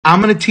I'm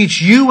going to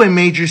teach you a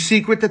major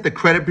secret that the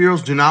credit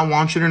bureaus do not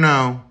want you to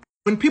know.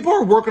 When people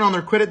are working on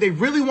their credit, they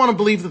really want to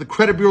believe that the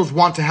credit bureaus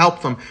want to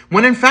help them,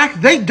 when in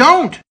fact they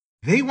don't.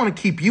 They want to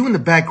keep you in the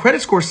bad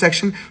credit score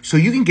section so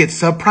you can get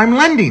subprime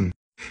lending.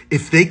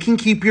 If they can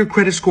keep your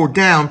credit score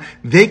down,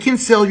 they can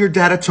sell your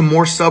data to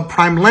more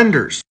subprime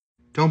lenders.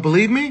 Don't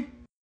believe me?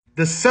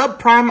 The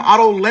subprime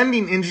auto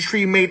lending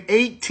industry made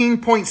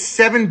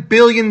 $18.7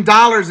 billion in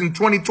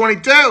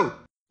 2022.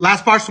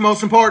 Last part's the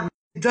most important.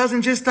 It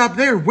doesn't just stop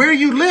there. Where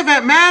you live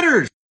at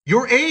matters.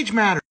 Your age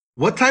matters.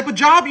 What type of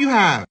job you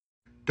have.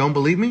 Don't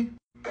believe me?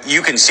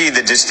 You can see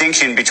the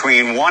distinction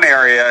between one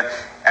area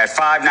at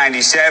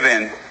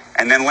 597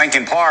 and then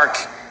Lincoln Park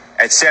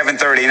at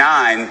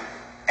 739.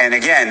 And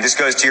again, this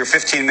goes to your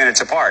 15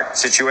 minutes apart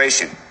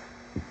situation.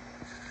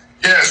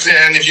 Yes,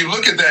 and if you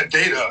look at that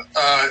data,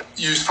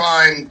 you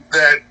find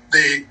that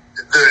the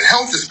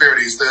health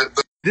disparities,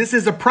 This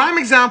is a prime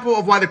example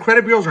of why the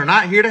credit bureaus are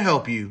not here to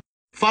help you.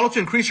 Follow to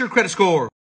increase your credit score.